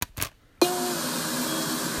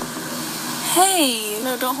Hey.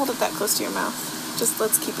 No, don't hold it that close to your mouth. Just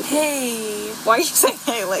let's keep it. Hey. Why are you saying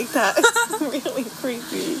hey like that? It's really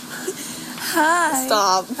creepy. Hi.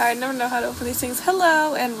 Stop. I never know how to open these things.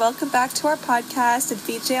 Hello, and welcome back to our podcast at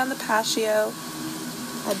VJ on the Patio.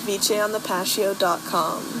 At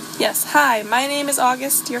VJonthepatio.com. Yes, hi. My name is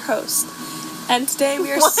August, your host. And today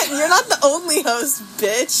we are... What? You're not the only host,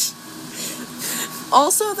 bitch.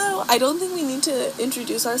 Also, though, I don't think we need to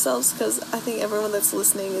introduce ourselves because I think everyone that's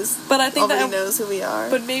listening already knows who we are.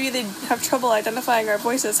 But maybe they have trouble identifying our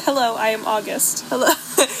voices. Hello, I am August. Hello.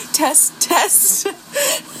 Test.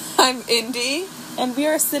 I'm Indy. And we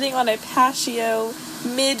are sitting on a patio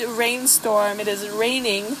mid-rainstorm. It is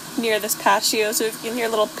raining near this patio, so if you can hear a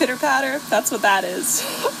little pitter-patter, that's what that is.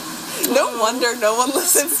 No wonder no one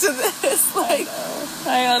listens to this.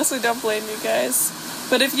 I honestly don't blame you guys.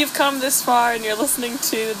 But if you've come this far and you're listening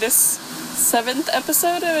to this 7th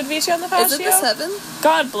episode of Advici on the Patio... Is it the 7th?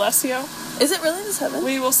 God bless you. Is it really the 7th?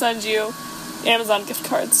 We will send you Amazon gift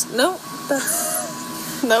cards. No,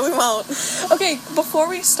 No, we won't. Okay, before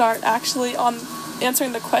we start actually on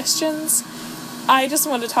answering the questions, I just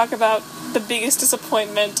want to talk about the biggest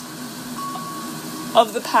disappointment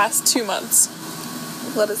of the past 2 months.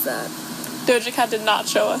 What is that? Doja Cat did not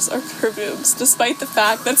show us her boobs, despite the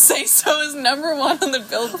fact that Say So is number 1 on the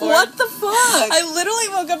Billboard. What the fuck? I literally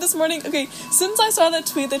woke up this morning, okay, since I saw that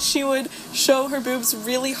tweet that she would show her boobs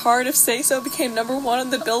really hard if Say So became number 1 on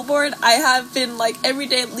the Billboard, I have been, every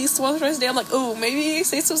day, at least once or twice a day, I'm like, oh, maybe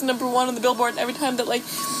Say So's number 1 on the Billboard, and every time that,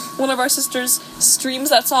 one of our sisters streams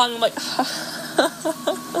that song, I'm like,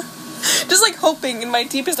 just, hoping in my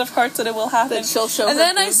deepest of hearts that it will happen. That she'll show and her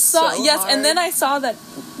then boobs I saw, so yes, hard. And then I saw that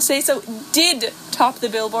Say So did top the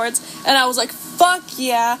Billboards, and I was like, fuck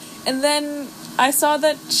yeah. And then I saw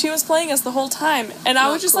that she was playing us the whole time, and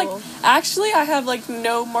I was just cool. actually, I have,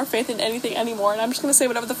 no more faith in anything anymore, and I'm just gonna say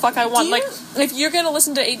whatever the fuck I want. If you're gonna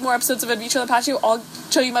listen to 8 more episodes of Advici on the Patio, I'll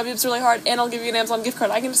show you my boobs really hard, and I'll give you an Amazon gift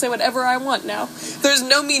card. I can just say whatever I want now. There's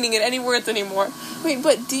no meaning in any words anymore. Wait,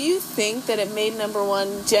 but do you think that it made number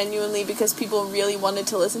 1 genuinely because people really wanted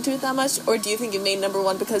to listen to it that much, or do you think it made number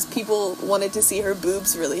 1 because people wanted to see her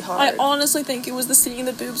boobs really hard? I honestly think it was the seeing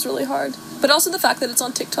the boobs really hard, but also the fact that it's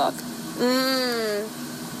on TikTok.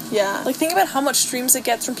 Yeah. Think about how much streams it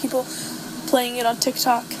gets from people playing it on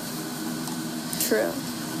TikTok. True.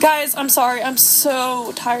 Guys, I'm sorry. I'm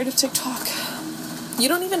so tired of TikTok. You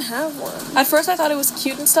don't even have one. At first I thought it was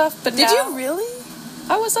cute and stuff, but Did now... you really?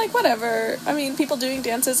 I was like, whatever. I mean, people doing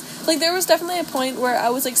dances. There was definitely a point where I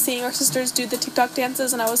was, seeing our sisters do the TikTok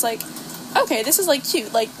dances, and I was like, okay, this is,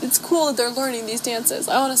 cute. It's cool that they're learning these dances.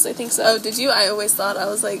 I honestly think so. Oh, did you? I always thought, I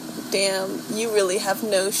was like, damn, you really have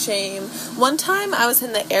no shame. One time, I was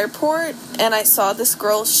in the airport, and I saw this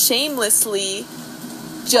girl shamelessly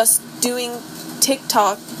just doing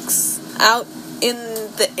TikToks out in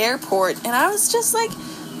the airport, and I was just like,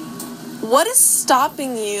 what is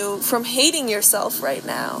stopping you from hating yourself right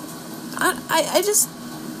now? I just,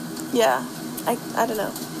 yeah, I don't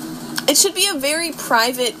know. It should be a very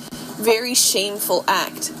private, very shameful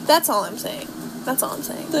act. That's all I'm saying.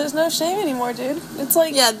 There's no shame anymore, dude. It's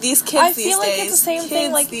yeah, these kids these days. I feel like it's the same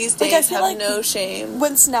thing. These days I feel have no shame.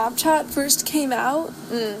 When Snapchat first came out,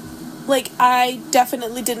 I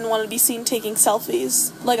definitely didn't want to be seen taking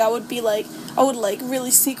selfies. I would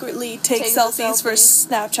really secretly take selfies for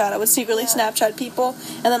Snapchat. I would secretly Snapchat people,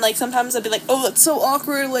 and then sometimes I'd be like, oh, that's so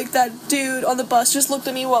awkward, that dude on the bus just looked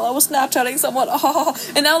at me while I was Snapchatting someone,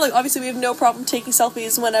 and now obviously we have no problem taking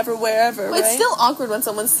selfies whenever, wherever, right? It's still awkward when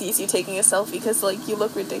someone sees you taking a selfie, because you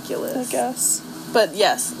look ridiculous, I guess. But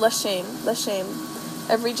yes, less shame.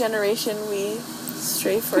 Every generation we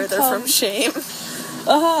stray further from shame.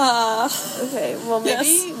 Okay, well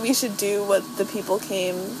maybe we should do what the people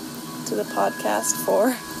came to the podcast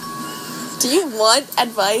for. Do you want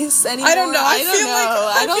advice anymore? I don't know.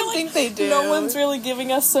 I don't think they do. No one's really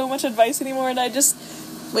giving us so much advice anymore, and I just...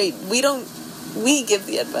 Wait, we give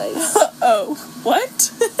the advice. Oh,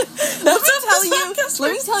 what?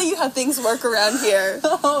 Let me tell you how things work around here.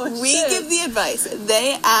 We give the advice.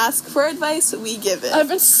 They ask for advice, we give it. I've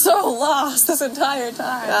been so lost this entire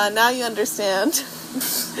time. Now you understand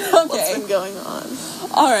what's been going on.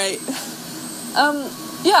 Alright.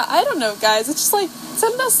 Yeah, I don't know, guys. It's just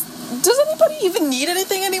send us... Does anybody even need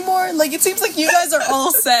anything anymore? It seems like you guys are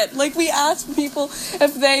all set. We ask people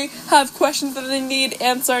if they have questions that they need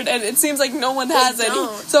answered, and it seems like no one has any.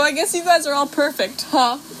 So I guess you guys are all perfect,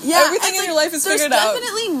 huh? Yeah. Everything in your life is figured out. There's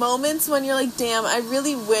definitely moments when you're like, damn, I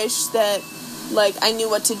really wish that, I knew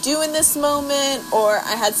what to do in this moment, or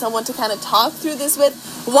I had someone to kind of talk through this with.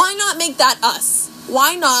 Why not make that us?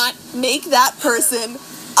 Why not make that person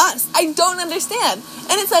us. I don't understand.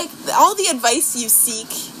 And it's like, all the advice you seek,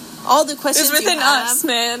 all the questions It's within you have, us,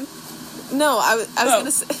 man. No, I was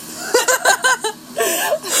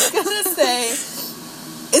gonna say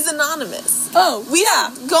is anonymous. Oh, We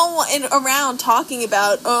don't go around talking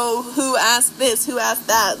about, who asked this, who asked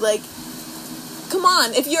that. Like, come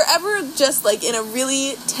on. If you're ever just, like, in a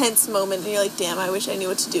really tense moment and you're like, damn, I wish I knew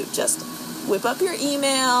what to do, just whip up your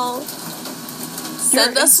email,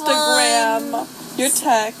 send your us Instagram, one, your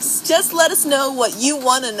text. just let us know what you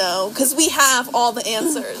want to know, because we have all the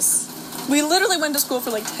answers. We literally went to school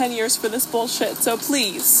for like 10 years for this bullshit, so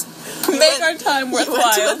please, make our time worthwhile. You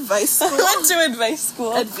went to advice school? I went to advice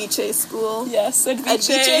school. Advice school. Yes, Advice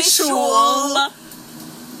Advice Schule.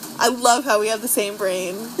 I love how we have the same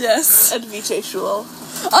brain. Yes. Advice Schule.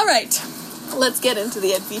 All right. Let's get into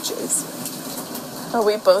the Advices. Oh,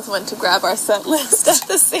 we both went to grab our set list at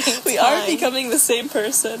the same time. We are becoming the same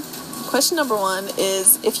person. Question number 1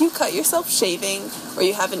 is, if you cut yourself shaving, or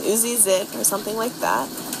you have an Uzi zit, or something like that,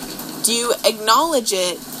 do you acknowledge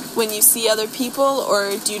it when you see other people,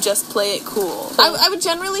 or do you just play it cool? I would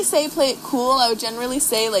generally say play it cool. I would generally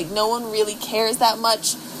say, like, no one really cares that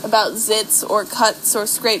much about zits or cuts or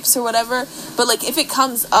scrapes or whatever. But, like, if it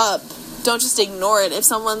comes up, don't just ignore it. If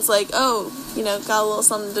someone's like, oh, you know, got a little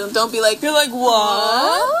something, don't be like, You're like,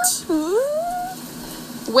 what?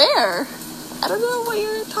 Where? I don't know what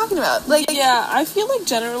you're talking about. Like, Yeah, I feel like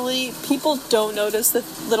generally people don't notice the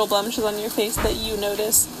little blemishes on your face that you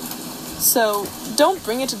notice. So don't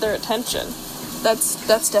bring it to their attention.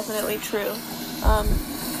 That's definitely true.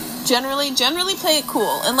 Generally play it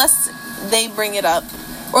cool unless they bring it up,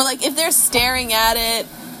 or like if they're staring at it,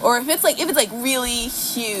 or if it's like really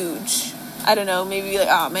huge. I don't know. Maybe like,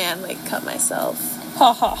 oh man, like cut myself.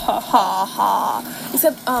 Ha ha ha ha. Ha ha.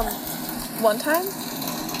 Except one time.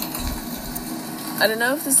 I don't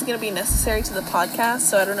know if this is going to be necessary to the podcast,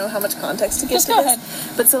 so I don't know how much context to give Just to go this.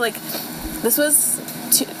 ahead. But so like, this was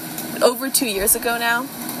over 2 years ago now,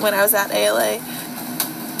 when I was at ALA. It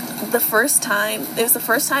was the first time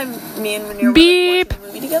me and Manir were watching a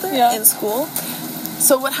movie together in school.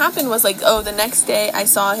 So what happened was, like, the next day I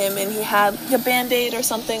saw him and he had like a Band-Aid or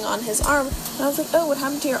something on his arm. And I was like, oh, what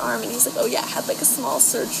happened to your arm? And he's like, oh yeah, I had like a small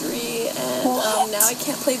surgery, and now I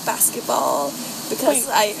can't play basketball because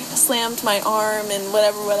I slammed my arm and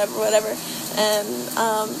whatever. And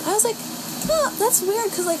I was like, oh, that's weird,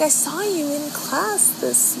 because, like, I saw you in class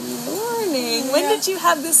this morning. When did you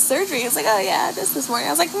have this surgery? He was like, oh, yeah, just this morning. I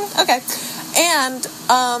was like, okay. And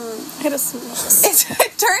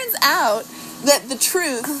it turns out that the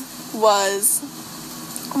truth was,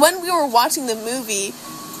 when we were watching the movie,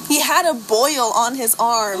 he had a boil on his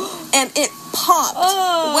arm, and it popped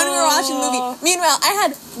when we were watching the movie. Meanwhile, I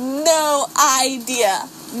had no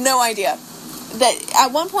idea. That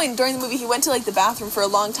at one point during the movie, he went to, like, the bathroom for a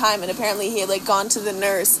long time, and apparently he had, like, gone to the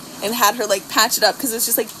nurse and had her, like, patch it up, because it was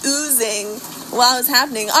just, like, oozing while it was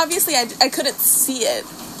happening. Obviously, I couldn't see it,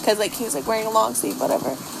 because, like, he was, like, wearing a long sleeve,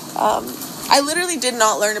 whatever. I literally did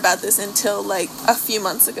not learn about this until, like, a few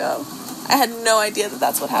months ago. I had no idea that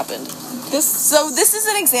that's what happened. This is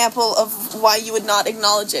an example of why you would not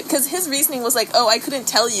acknowledge it, because his reasoning was, like, oh, I couldn't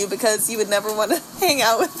tell you because you would never want to hang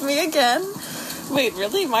out with me again. Wait,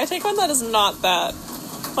 really? My take on that is not that.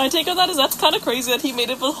 My take on that is that's kind of crazy that he made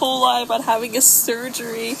up a whole lie about having a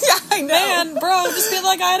surgery. Yeah, I know. Man, bro, just be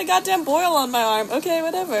like, I had a goddamn boil on my arm. Okay,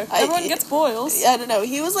 whatever. Everyone gets boils. I don't know.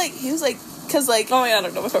 He was like, because, like... Oh, yeah, I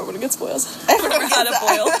don't know if everyone gets boils. I've never had a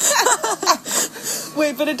boil.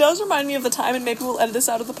 Wait, but it does remind me of the time, and maybe we'll edit this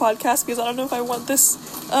out of the podcast, because I don't know if I want this...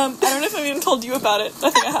 I don't know if I've even told you about it. I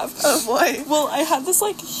think I have. Oh, boy. Well, I had this,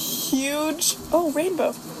 like, huge... Oh,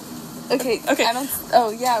 rainbow. Okay.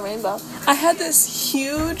 Rainbow. I had this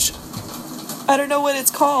huge, I don't know what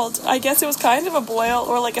it's called. I guess it was kind of a boil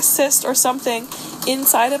or like a cyst or something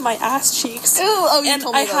inside of my ass cheeks. You and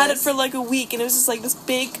told me I about had this. it for like a week, and it was just like this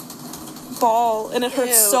big ball, and it hurt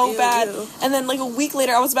so bad. And then like a week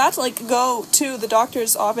later, I was about to like go to the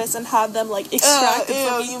doctor's office and have them like extract it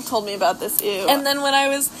from me. You've told me about this. Ew. And then when I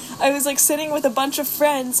was like sitting with a bunch of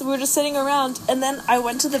friends, we were just sitting around, and then I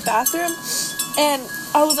went to the bathroom, and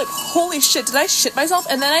I was like, holy shit, did I shit myself?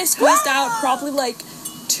 And then I squeezed out probably like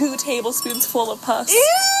 2 tablespoons full of pus. Ew!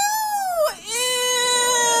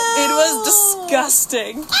 It was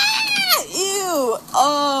disgusting. Ew!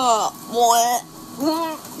 What?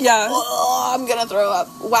 Yeah. Oh, I'm gonna throw up.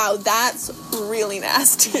 Wow, that's really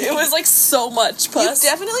nasty. It was like so much pus. You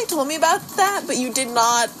definitely told me about that, but you did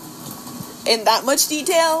not in that much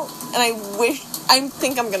detail, and I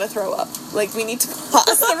think I'm gonna throw up. Like, we need to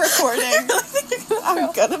pause the recording.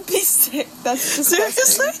 I'm gonna be sick. That's disgusting.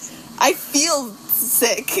 Seriously? I feel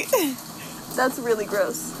sick. That's really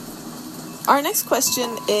gross. Our next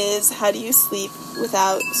question is, how do you sleep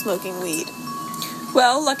without smoking weed?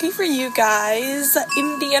 Well, lucky for you guys,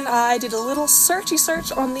 Indy and I did a little search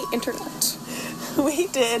on the internet. We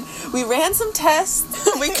did. We ran some tests.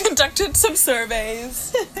 We conducted some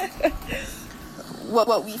surveys.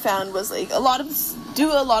 What we found was, like, a lot of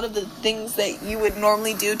the things that you would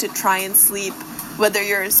normally do to try and sleep, whether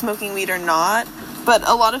you're smoking weed or not. But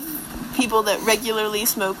a lot of people that regularly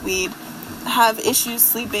smoke weed have issues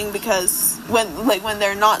sleeping because when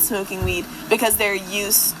they're not smoking weed, because they're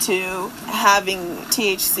used to having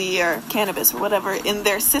THC or cannabis or whatever in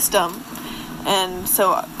their system, and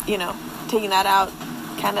so, you know, taking that out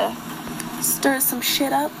kind of stirs some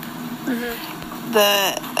shit up. Mm-hmm.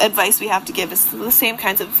 The advice we have to give is the same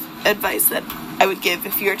kinds of advice that I would give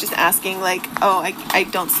if you're just asking, like, oh, I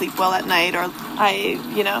don't sleep well at night, or I,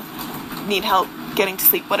 you know, need help getting to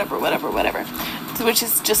sleep, whatever. So, which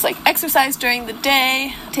is just like exercise during the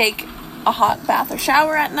day, take a hot bath or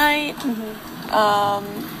shower at night,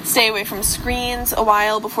 stay away from screens a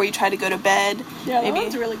while before you try to go to bed. Yeah, that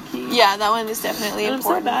one's really key. Yeah, that one is definitely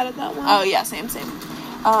important. I'm so bad at that one. Oh, yeah, same.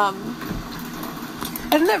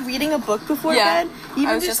 I think that reading a book before bed,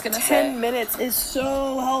 even just 10 minutes is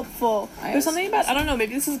so helpful. There's something about, I don't know,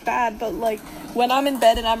 maybe this is bad, but, like, when I'm in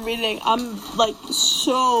bed and I'm reading, I'm, like,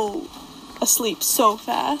 so asleep so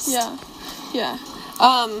fast. Yeah.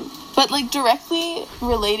 But, like, directly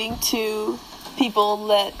relating to people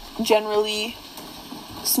that generally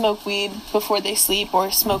smoke weed before they sleep,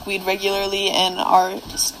 or smoke weed regularly and are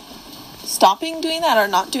stopping doing that, or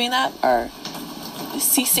not doing that, or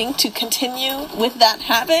ceasing to continue with that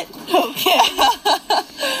habit. Okay.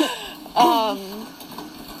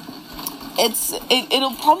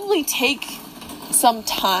 It'll probably take some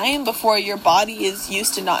time before your body is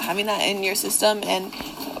used to not having that in your system, and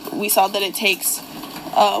we saw that it takes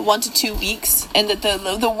 1 to 2 weeks, and that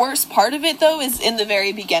the worst part of it, though, is in the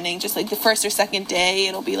very beginning. Just like the first or second day,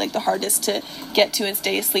 it'll be like the hardest to get to and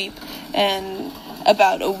stay asleep, and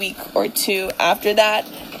about a week or two after that,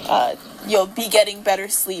 you'll be getting better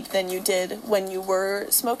sleep than you did when you were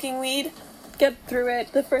smoking weed. Get through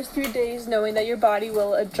it the first few days knowing that your body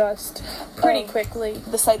will adjust pretty quickly.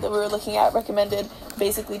 The site that we were looking at recommended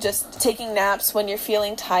basically just taking naps when you're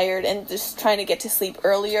feeling tired and just trying to get to sleep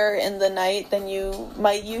earlier in the night than you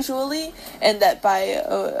might usually, and that by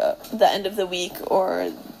the end of the week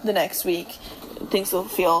or the next week, things will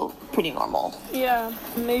feel pretty normal. Yeah,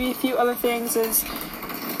 maybe a few other things is,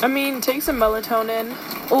 take some melatonin,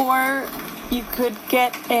 or you could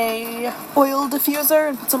get a oil diffuser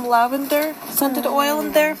and put some lavender scented oil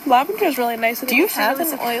in there. Lavender is really nice. Do you have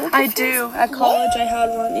an oil diffuser? I do. At college, I had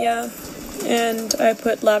one, yeah. And I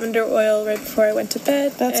put lavender oil right before I went to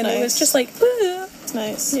bed. That's nice. And it was just like, That's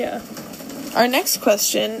nice. Yeah. Our next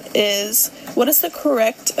question is, what is the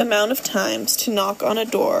correct amount of times to knock on a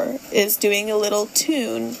door? Is doing a little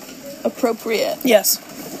tune appropriate? Yes.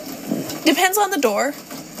 Depends on the door.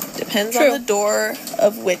 Depends on the door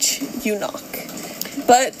of which you knock.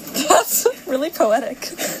 But that's really poetic.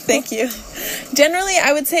 Thank you. Generally,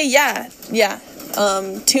 I would say yeah.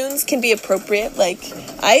 Tunes can be appropriate. Like,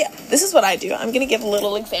 this is what I do. I'm gonna give a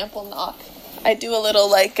little example knock. I do a little,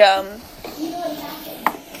 like, I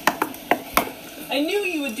knew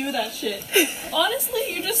you would do that shit. Honestly,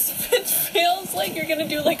 it feels like you're gonna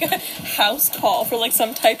do, like, a house call for, like,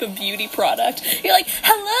 some type of beauty product. You're like,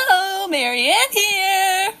 hello, Marianne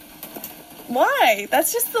here. Why?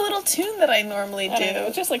 That's just the little tune that I normally do.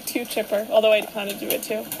 It's just, like, too chipper, although I kind of do it,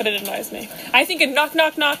 too. But it annoys me. I think a knock,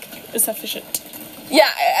 knock, knock is sufficient. Yeah,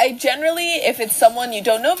 I generally, if it's someone you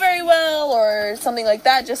don't know very well or something like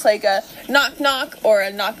that, just like a knock, knock or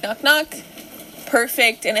a knock, knock, knock.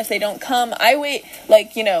 Perfect. And if they don't come, I wait,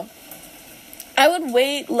 I would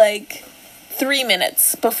wait 3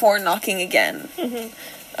 minutes before knocking again. Mm-hmm.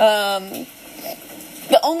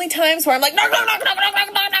 The only times where I'm like, knock, knock, knock, knock, knock,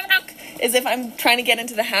 knock, knock, knock, knock, is if I'm trying to get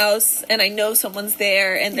into the house and I know someone's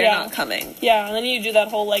there and they're not coming. Yeah, and then you do that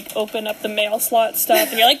whole, open up the mail slot stuff,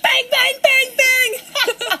 and you're like, bang, bang, bang, bang!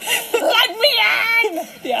 Let me in!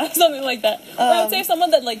 Yeah, something like that. I would say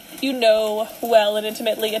someone that, you know well and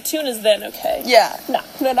intimately, a tune is then okay. Yeah. Knock,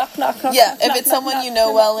 knock, knock, knock. Yeah, if it's someone you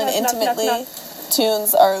know well and intimately,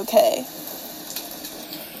 tunes are okay.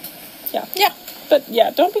 Yeah. Yeah. But,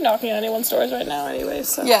 yeah, don't be knocking on anyone's doors right now anyway,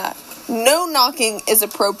 so. Yeah. No knocking is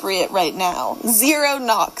appropriate right now. 0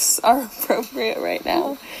 knocks are appropriate right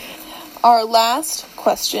now. Our last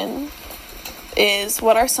question is,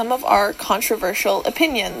 what are some of our controversial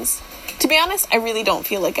opinions? To be honest, I really don't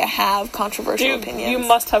feel like I have controversial opinions. You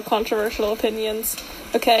must have controversial opinions.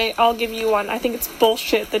 Okay, I'll give you one. I think it's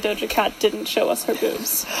bullshit that Doja Cat didn't show us her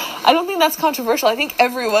boobs. I don't think that's controversial. I think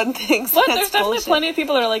everyone thinks But that's there's definitely bullshit. plenty of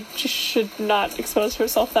people that are like, she should not expose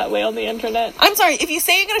herself that way on the internet. I'm sorry, if you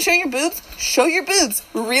say you're gonna show your boobs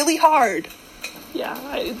really hard. Yeah,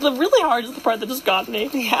 the really hard is the part that just got me.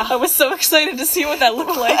 Yeah. I was so excited to see what that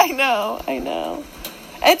looked like. I know.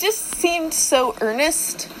 It just seemed so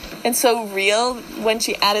earnest and so real when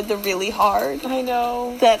she added the really hard I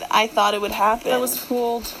know. that I thought it would happen. I was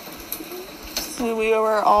fooled. We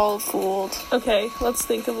were all fooled. Okay, let's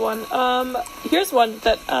think of one. Here's one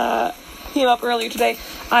that came up earlier today.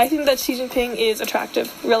 I think that Xi Jinping is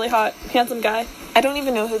attractive, really hot, handsome guy. I don't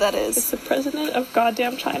even know who that is. It's the president of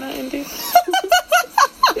goddamn China, Indy.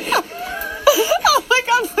 Oh my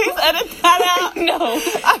god, please edit that out. No.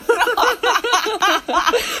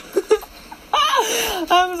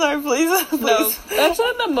 I'm sorry, please. No.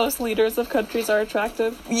 Actually, the most leaders of countries are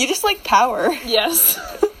attractive. You just like power. Yes.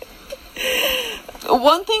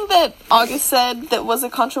 One thing that August said that was a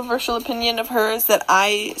controversial opinion of hers that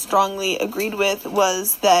I strongly agreed with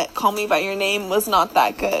was that Call Me By Your Name was not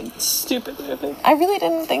that good. Stupid movie. I really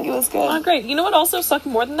didn't think it was good. Oh, great. You know what also sucked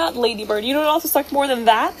more than that? Lady Bird. You know what also sucked more than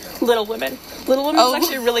that? Little Women. Little Women was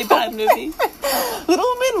actually a really bad movie. Little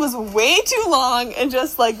Women was way too long and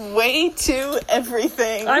just like way too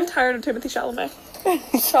everything. I'm tired of Timothy Chalamet.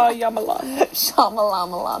 Shyamalan.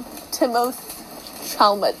 Shyamalan. Timothée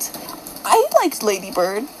Chalamet. I liked Lady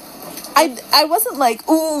Bird. I wasn't like,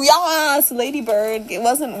 ooh, yes, Lady Bird. It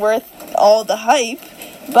wasn't worth all the hype,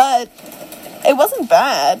 but it wasn't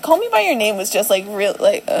bad. Call Me By Your Name was just like real,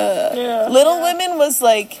 like, Yeah. Little Women was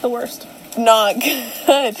like The worst. not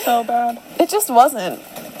good. So bad. It just wasn't.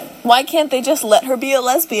 Why can't they just let her be a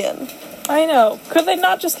lesbian? I know. Could they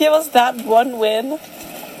not just give us that one win?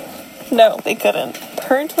 No. They couldn't.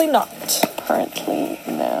 Apparently not. Apparently,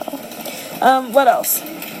 no. What else?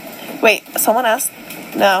 Wait, someone asked.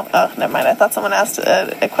 No, oh, never mind. I thought someone asked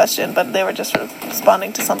a question, but they were just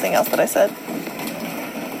responding to something else that I said.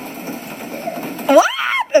 What?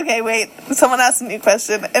 Okay, wait. Someone asked a new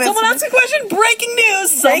question. And Someone asked a question. Breaking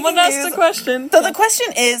news. Someone asked a question. So the question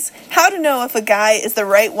is, how to know if a guy is the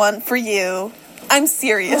right one for you. I'm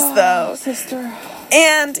serious, though. Sister.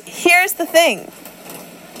 And here's the thing.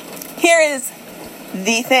 Here is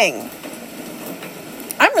the thing.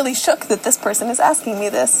 I'm really shook that this person is asking me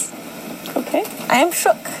this. Okay. I am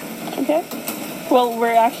shook. Okay. Well,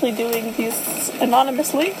 we're actually doing these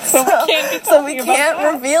anonymously, so we can't be talking So we about can't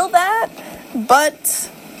that. reveal that, but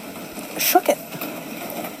shook it.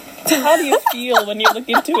 How do you feel when you look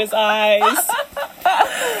into his eyes?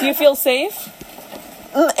 Do you feel safe?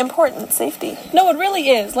 Important safety. No, it really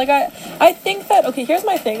is. Like, I think that, okay, here's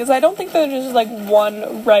my thing, is I don't think that there's just, like,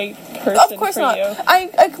 one right person Of course for not. you.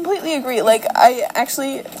 I completely agree. Like,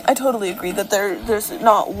 I totally agree that there's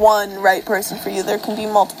not one right person for you. There can be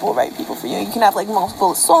multiple right people for you. You can have, like,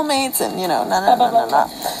 multiple soulmates and, you know,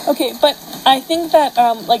 no. Okay, but I think that,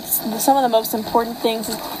 like, some of the most important things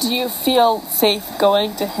is, do you feel safe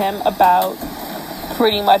going to him about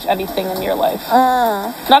pretty much anything in your life?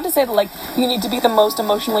 Not to say that, like, you need to be the most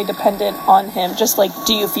emotionally dependent on him, just, like,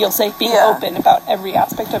 do you feel safe being open about every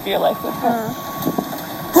aspect of your life with him?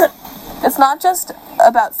 It's not just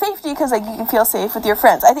about safety, because, like, you can feel safe with your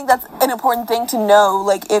friends. I think that's an important thing to know.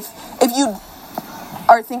 Like, if you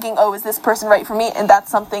are thinking, oh, is this person right for me, and that's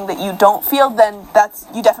something that you don't feel, then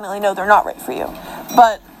you definitely know they're not right for you.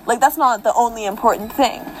 But, like, that's not the only important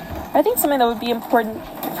thing. I think something that would be important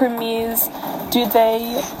for me is, do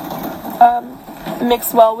they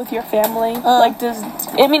mix well with your family?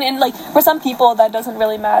 And like, for some people that doesn't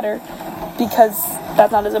really matter because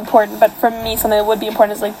that's not as important, but for me something that would be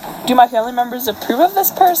important is, like, do my family members approve of this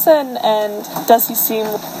person, and does he seem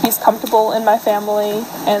he's comfortable in my family,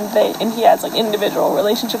 and he has, like, individual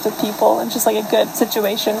relationships with people, and just, like, a good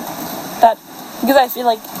situation that, because I feel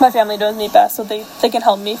like my family knows me best, so they can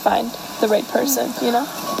help me find the right person, you know?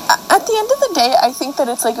 At the end of the day, I think that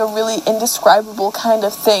it's, like, a really indescribable kind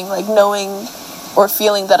of thing, like, knowing or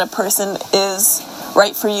feeling that a person is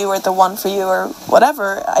right for you or the one for you or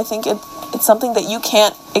whatever. I think it's something that you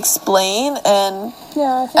can't explain, and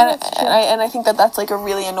Yeah, I think that's true. I think that that's, like, a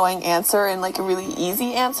really annoying answer and, like, a really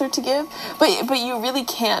easy answer to give, but you really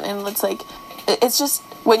can't, and it's, like, it's just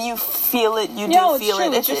when you feel it, you do feel true.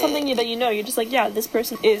 it. It's just something that you know. You're just like, yeah, this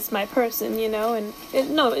person is my person, you know. And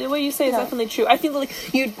what you say is definitely true. I feel like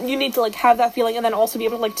you need to, like, have that feeling, and then also be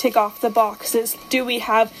able to, like, tick off the boxes. Do we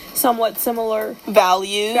have somewhat similar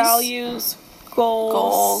values,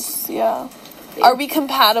 goals? yeah. Are we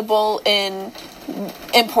compatible in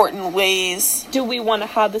important ways? Do we want to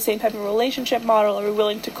have the same type of relationship model? Are we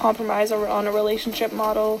willing to compromise on a relationship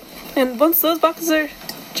model? And once those boxes are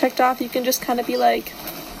checked off, you can just kind of be like,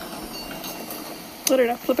 I don't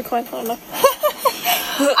know, flip a coin, I don't know.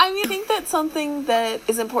 I mean, I think that something that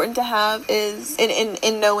is important to have is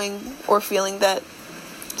in knowing or feeling that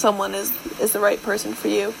someone is the right person for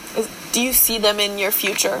you. Do you see them in your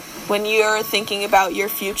future? When you're thinking about your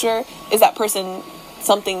future, is that person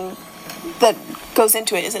something that goes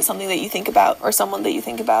into it? Is it something that you think about, or someone that you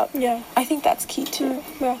think about? Yeah. I think that's key too.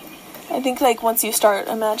 Yeah. I think, like, once you start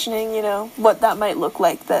imagining, you know, what that might look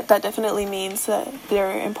like, that definitely means that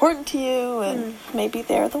they're important to you, and maybe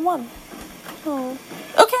they're the one. Oh.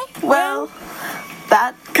 Okay, well,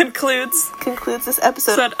 that concludes this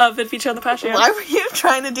episode of It Feature on the Patio. Why were you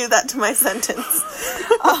trying to do that to my sentence?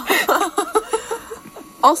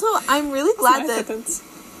 Also, I'm really glad that...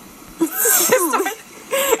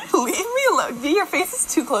 Leave me alone. Your face is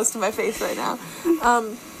too close to my face right now.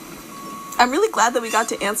 I'm really glad that we got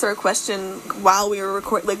to answer a question while we were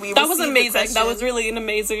recording. Like, that was amazing. That was really an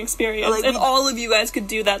amazing experience. Like, if all of you guys could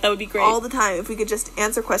do that, that would be great. All the time. If we could just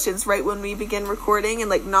answer questions right when we begin recording and,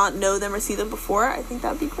 like, not know them or see them before, I think that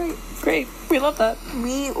would be great. Great. We love that.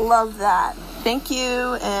 We love that. Thank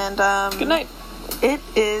you, and good night. It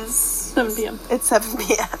is 7 p.m. It's 7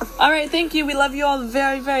 p.m. All right, thank you. We love you all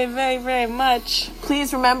very, very, very, very much.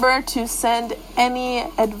 Please remember to send any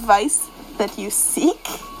advice that you seek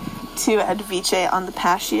to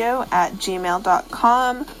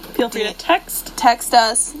adviceonthepatio@gmail.com. Feel free to text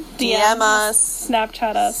us, DM us,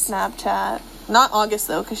 Snapchat us. Snapchat. Not August,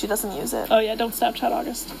 though, because she doesn't use it. Oh, yeah, don't Snapchat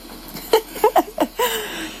August.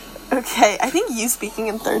 Okay, I think you speaking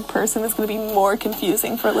in third person is going to be more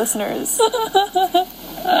confusing for listeners.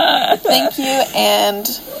 Thank you, and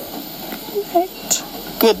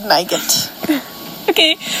good night.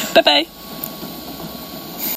 Okay, bye-bye.